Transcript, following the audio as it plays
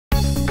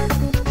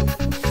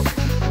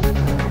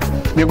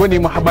Miongoni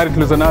mwa habari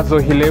tulizonazo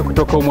hii leo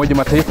kutoka Umoja wa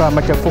Mataifa,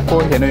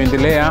 machafuko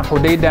yanayoendelea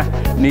Hodeida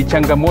ni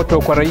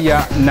changamoto kwa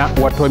raia na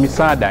watoa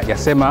misaada,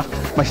 yasema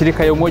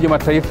mashirika ya Umoja wa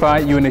Mataifa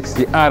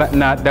UNHCR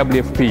na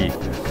WFP.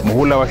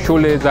 Muhula wa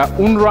shule za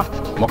UNRWA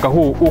mwaka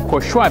huu uko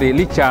shwari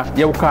licha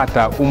ya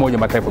ukata, Umoja wa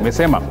Mataifa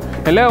umesema.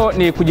 Na leo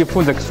ni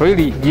kujifunza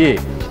Kiswahili. Je,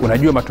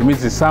 unajua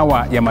matumizi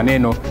sawa ya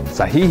maneno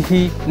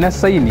sahihi na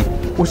saini?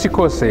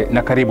 Usikose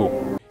na karibu.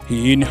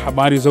 Hii ni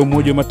habari za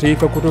Umoja wa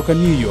Mataifa kutoka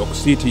New York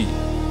City.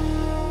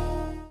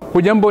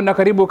 Hujambo na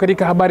karibu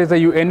katika habari za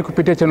UN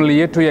kupitia chaneli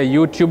yetu ya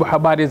YouTube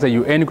Habari za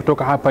UN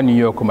kutoka hapa New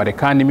York,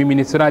 Marekani. Mimi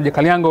ni Siraje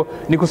Kaliango,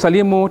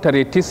 nikusalimu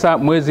tarehe 9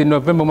 mwezi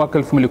Novemba mwaka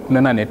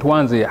 2018.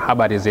 Tuanze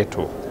habari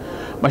zetu.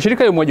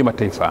 Mashirika ya Umoja wa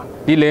Mataifa,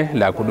 ile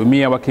la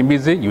kuhudumia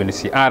wakimbizi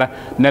UNHCR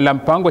na la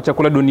mpango wa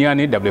chakula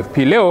duniani WFP,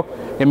 leo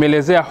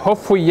yameelezea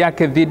hofu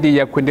yake dhidi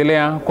ya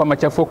kuendelea kwa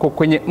machafuko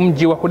kwenye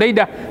mji wa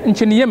Hodeida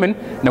nchini Yemen,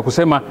 na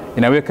kusema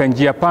inaweka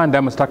njia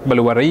panda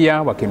mustakabali wa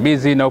raia,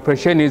 wakimbizi na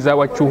operesheni za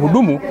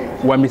wahudumu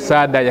wa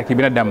misaada ya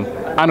kibinadamu.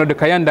 Arnold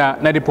Kayanda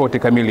na ripoti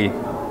kamili.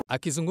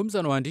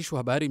 Akizungumza na waandishi wa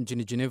habari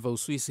mjini Geneva,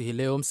 Uswisi hii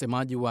leo,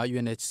 msemaji wa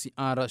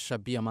UNHCR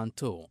Shabia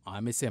Manto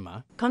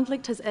amesema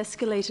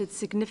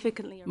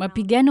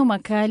mapigano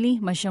makali,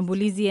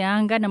 mashambulizi ya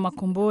anga na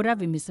makombora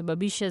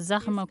vimesababisha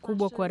zahma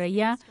kubwa kwa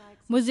raia.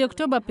 Mwezi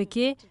Oktoba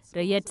pekee,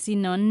 raia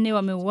 94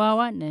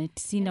 wameuawa na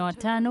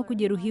 95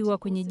 kujeruhiwa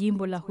kwenye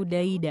jimbo la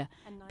Hodeida.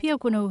 Pia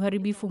kuna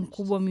uharibifu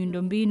mkubwa wa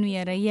miundombinu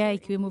ya raia,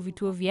 ikiwemo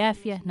vituo vya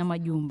afya na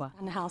majumba.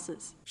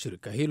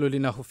 Shirika hilo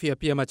linahofia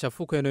pia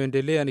machafuko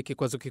yanayoendelea ni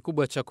kikwazo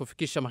kikubwa cha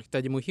kufikisha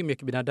mahitaji muhimu ya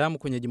kibinadamu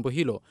kwenye jimbo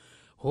hilo,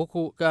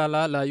 huku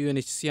ghala la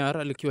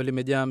UNHCR likiwa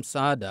limejaa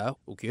msaada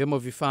ukiwemo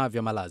vifaa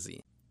vya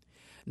malazi.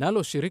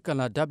 Nalo shirika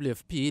la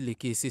WFP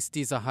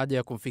likisisitiza haja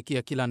ya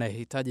kumfikia kila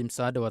anayehitaji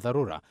msaada wa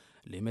dharura,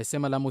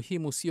 limesema la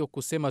muhimu sio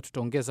kusema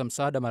tutaongeza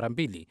msaada mara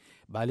mbili,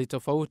 bali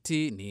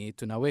tofauti ni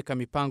tunaweka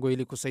mipango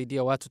ili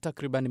kusaidia watu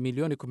takriban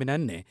milioni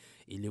 14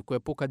 ili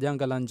kuepuka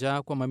janga la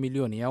njaa kwa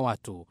mamilioni ya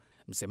watu.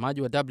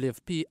 Msemaji wa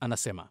WFP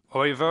anasema,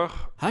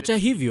 hata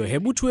hivyo,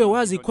 hebu tuwe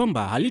wazi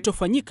kwamba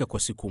halitofanyika kwa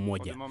siku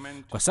moja.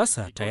 Kwa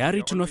sasa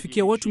tayari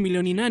tunafikia watu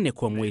milioni 8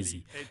 kwa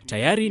mwezi.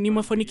 Tayari ni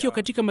mafanikio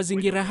katika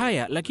mazingira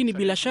haya, lakini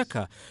bila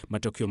shaka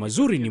matokeo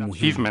mazuri ni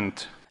muhimu.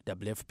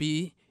 WFP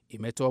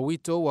imetoa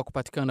wito wa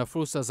kupatikana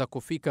fursa za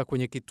kufika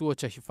kwenye kituo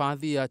cha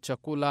hifadhi ya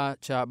chakula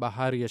cha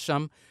bahari ya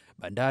Sham,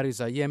 bandari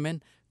za Yemen,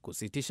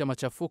 kusitisha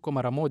machafuko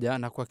mara moja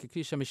na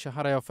kuhakikisha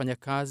mishahara ya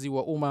wafanyakazi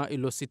wa umma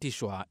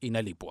iliyositishwa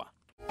inalipwa.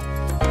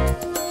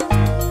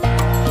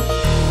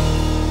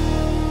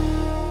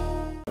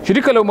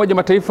 Shirika la Umoja wa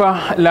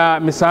Mataifa la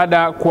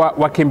misaada kwa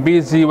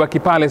wakimbizi wa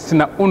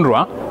Kipalestina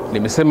UNRWA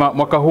limesema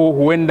mwaka huu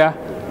huenda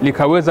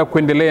likaweza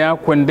kuendelea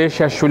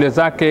kuendesha shule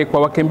zake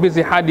kwa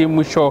wakimbizi hadi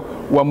mwisho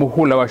wa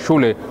muhula wa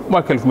shule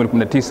mwaka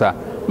 2019.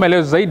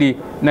 Maelezo zaidi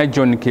na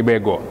John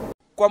Kibego.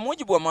 Kwa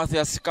mujibu wa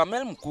Mathias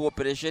Kamel, mkuu wa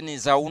operesheni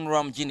za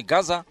UNRWA mjini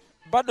Gaza,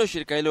 bado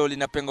shirika hilo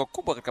lina pengo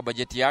kubwa katika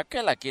bajeti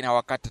yake, lakini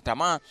hawakata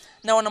tamaa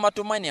na wana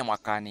matumaini ya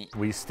mwakani.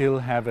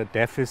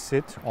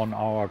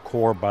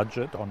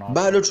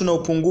 Bado tuna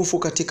upungufu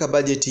katika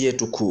bajeti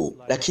yetu kuu,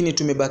 lakini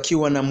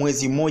tumebakiwa na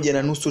mwezi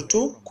 1.5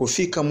 tu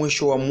kufika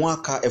mwisho wa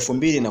mwaka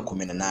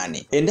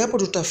 2018. Endapo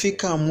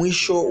tutafika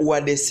mwisho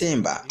wa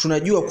Desemba,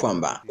 tunajua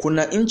kwamba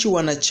kuna nchi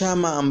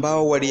wanachama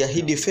ambao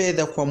waliahidi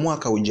fedha kwa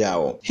mwaka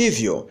ujao.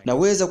 Hivyo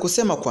naweza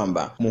kusema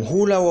kwamba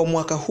muhula wa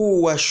mwaka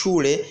huu wa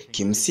shule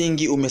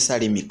kimsingi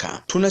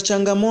umesalimika. Tuna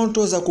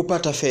changamoto za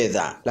kupata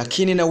fedha,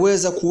 lakini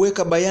naweza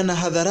kuweka bayana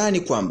hadharani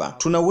kwamba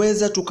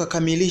tunaweza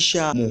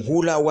tukakamilisha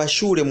muhula wa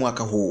shule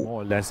mwaka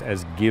huu.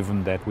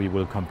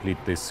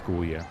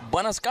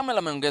 Bwana Kamel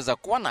ameongeza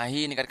kuwa na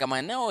hii ni katika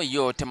maeneo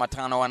yote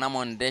matano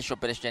wanamoendesha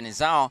operesheni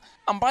zao,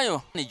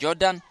 ambayo ni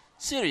Jordan,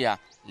 Syria,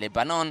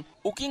 Lebanon,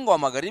 Ukingo wa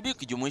Magharibi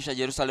ukijumuisha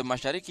Yerusalemu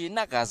Mashariki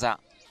na Gaza.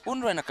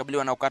 UNRWA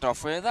inakabiliwa na ukata wa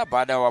fedha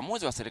baada ya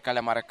uamuzi wa serikali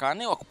ya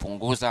Marekani wa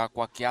kupunguza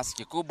kwa kiasi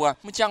kikubwa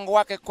mchango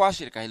wake kwa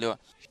shirika hilo.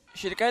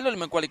 Shirika hilo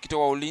limekuwa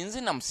likitoa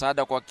ulinzi na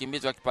msaada kwa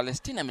wakimbizi wa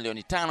Kipalestina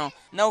milioni 5,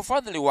 na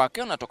ufadhili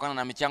wake unatokana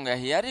na michango ya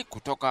hiari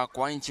kutoka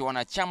kwa nchi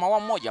wanachama wa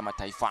Umoja wa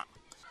Mataifa.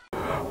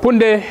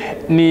 Punde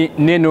ni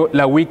neno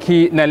la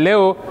wiki, na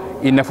leo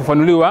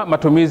inafafanuliwa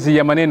matumizi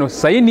ya maneno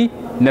saini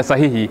na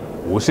sahihi.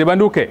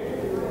 Usibanduke.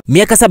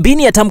 Miaka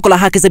 70 ya tamko la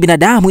haki za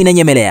binadamu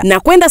inanyemelea na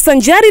kwenda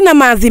sanjari na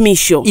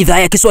maadhimisho. Idhaa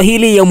ya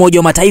Kiswahili ya Umoja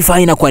wa Mataifa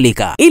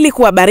inakualika ili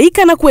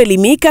kuhabarika na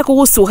kuelimika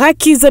kuhusu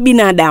haki za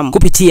binadamu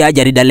kupitia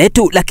jarida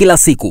letu la kila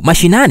siku,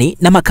 mashinani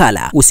na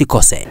makala.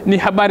 Usikose. Ni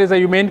habari za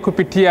UN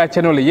kupitia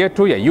chaneli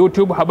yetu ya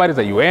YouTube Habari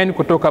za UN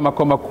kutoka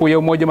makao makuu ya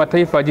Umoja wa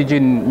Mataifa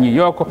jijini New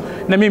York,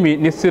 na mimi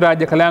ni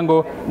Siraje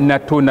Kaliango, na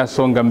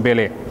tunasonga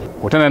mbele.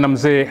 Kutana na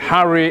mzee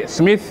Harry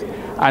Smith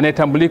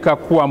anayetambulika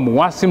kuwa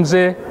muasi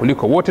mzee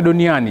kuliko wote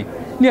duniani.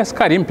 Ni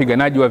askari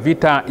mpiganaji wa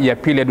vita ya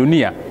pili ya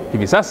dunia.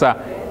 Hivi sasa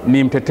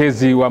ni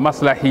mtetezi wa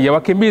maslahi ya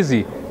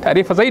wakimbizi.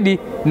 Taarifa zaidi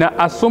na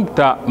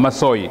Assumpta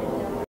Masoi.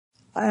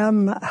 I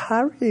am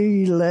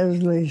Harry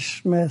Leslie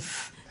Smith.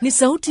 Ni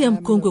sauti ya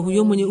mkongwe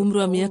huyo mwenye umri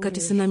wa miaka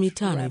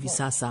 95 hivi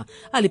sasa.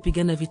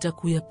 Alipigana vita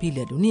kuu ya pili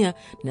ya dunia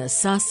na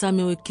sasa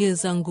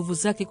amewekeza nguvu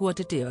zake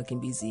kuwatetea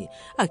wakimbizi.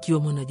 Akiwa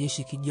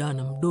mwanajeshi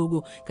kijana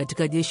mdogo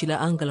katika jeshi la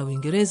anga la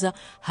Uingereza,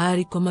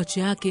 Hali kwa macho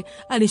yake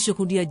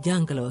alishuhudia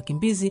janga la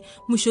wakimbizi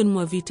mwishoni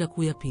mwa vita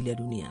kuu ya pili ya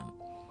dunia.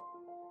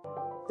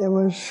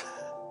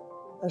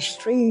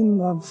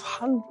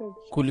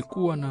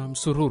 Kulikuwa na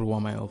msururu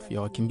wa maelfu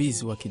ya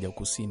wakimbizi wakija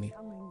kusini.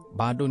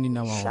 Bado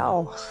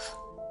ninawaona.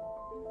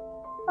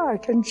 I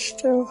can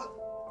still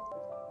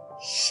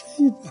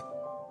see them.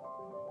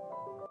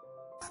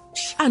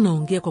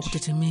 Anaongea kwa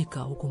kutetemeka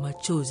huku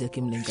machozi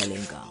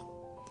yakimlengalenga.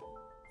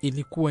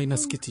 Ilikuwa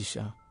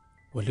inasikitisha.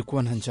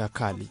 Walikuwa na njaa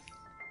kali.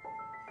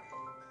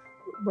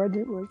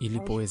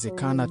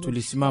 Ilipowezekana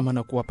tulisimama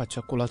na kuwapa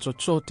chakula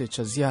chochote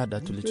cha ziada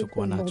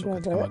tulichokuwa nacho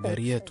katika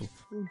magari yetu,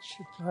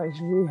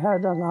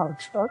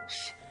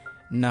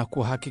 na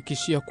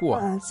kuhakikishia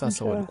kuwa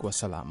sasa walikuwa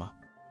salama.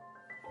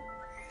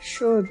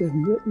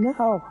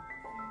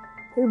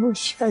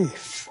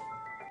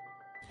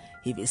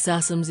 Hivi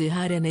sasa mzee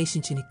Hali anaishi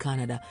nchini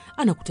Canada.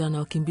 Anakutana na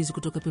wakimbizi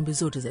kutoka pembe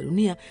zote za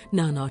dunia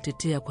na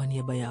anawatetea kwa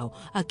niaba yao,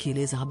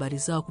 akieleza habari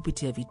zao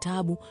kupitia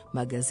vitabu,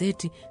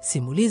 magazeti,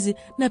 simulizi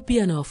na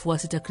pia na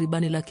wafuasi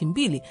takribani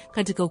 200,000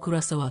 katika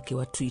ukurasa wake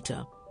wa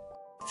Twitter.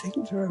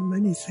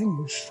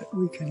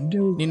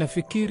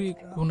 Ninafikiri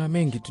kuna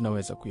mengi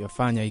tunaweza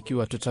kuyafanya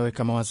ikiwa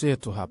tutaweka mawazo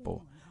yetu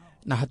hapo,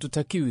 na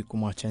hatutakiwi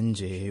kumwacha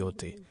nje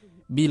yeyote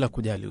bila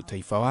kujali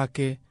utaifa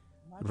wake,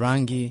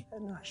 rangi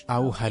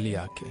au hali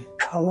yake.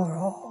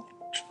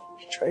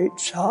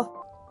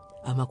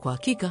 Ama kwa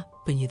hakika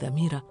penye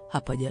dhamira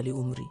hapajali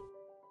umri.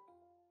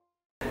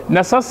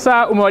 Na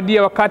sasa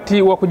umewadia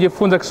wakati wa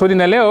kujifunza Kiswahili,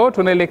 na leo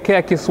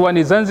tunaelekea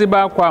kisiwani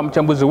Zanzibar kwa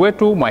mchambuzi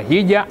wetu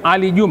Mwahija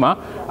Ali Juma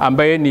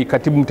ambaye ni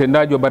katibu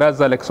mtendaji wa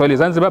Baraza la Kiswahili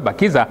Zanzibar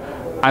BAKIZA.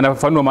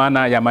 Anafafanua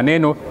maana ya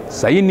maneno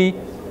saini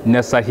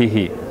na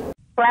sahihi.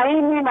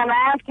 Saini maana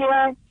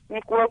yake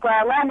ni kuweka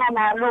alama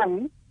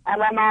maalum,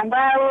 alama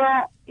ambayo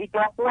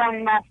itakuwa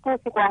ni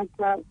mahsusi kwa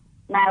mtu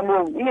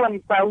maalum. Hiyo ni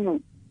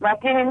sahihi.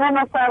 Lakini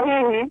neno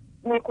sahihi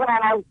ni kuwa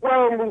na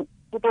ukweli,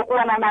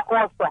 kutokuwa na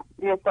makosa,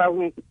 ndio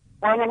sahihi.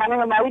 Wana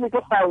maneno mawili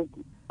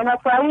tofauti. Na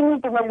sahihi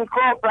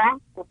tumelikopa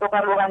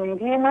kutoka lugha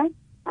nyingine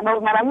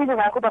ambayo mara nyingi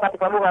tunakuta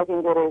katika lugha ya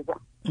Kiingereza.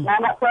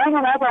 Na sahihi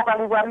inaweza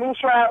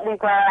kuzalisha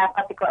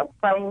katika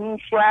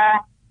sainisha,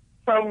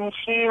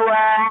 sainishiwa,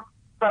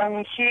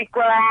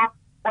 sainishika,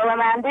 kwa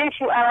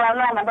maandishi au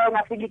alama ambayo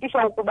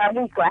inathibitisha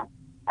ukubalika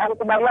au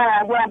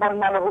kukubaliana na jambo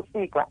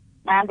linalohusika.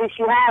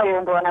 Maandishi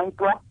hayo ndio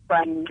yanaitwa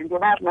sahihi. Ndio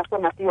maana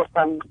tunasema sio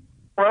sahihi.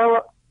 Kwa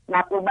hiyo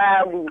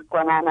nakubali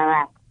kwa maana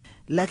yake.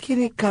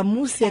 Lakini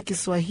kamusi ya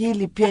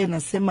Kiswahili pia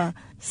inasema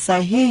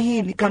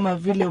sahihi ni kama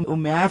vile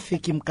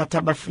umeafiki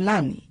mkataba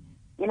fulani.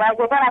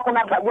 Inawezekana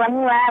kuna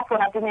jamii hapo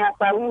natumia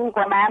sahihi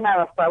kwa maana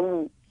ya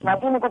sahihi.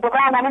 Lakini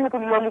kutokana na nini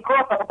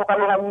tulilolikopa kutoka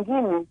lugha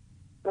nyingine,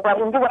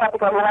 tukaingiza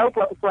katika lugha yetu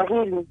ya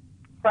Kiswahili,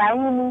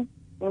 sahihi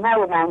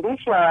inayo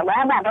maandishi ya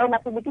alama ambayo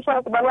inathibitisha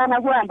kukubaliana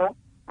na jambo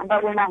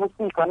ambalo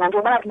linahusika. Na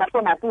ndio maana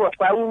tunasema tu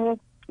sahihi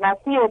na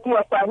sio tu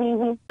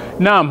sahihi.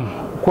 Naam,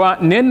 kwa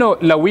neno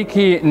la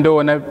wiki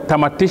ndo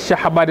natamatisha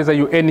habari za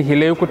UN hii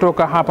leo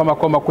kutoka hapa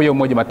makao makuu ya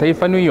Umoja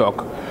Mataifa New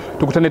York.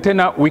 Tukutane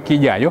tena wiki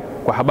ijayo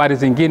kwa habari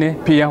zingine.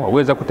 Pia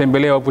waweza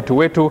kutembelea wavuti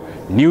wetu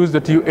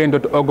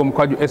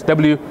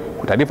news.un.org/sw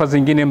kwa taarifa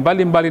zingine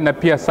mbalimbali, na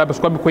pia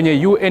subscribe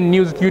kwenye UN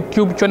News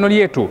YouTube channel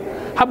yetu,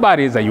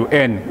 habari za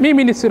UN.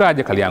 Mimi ni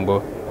Siraja Kaliango.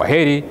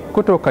 Kwaheri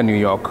kutoka New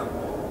York.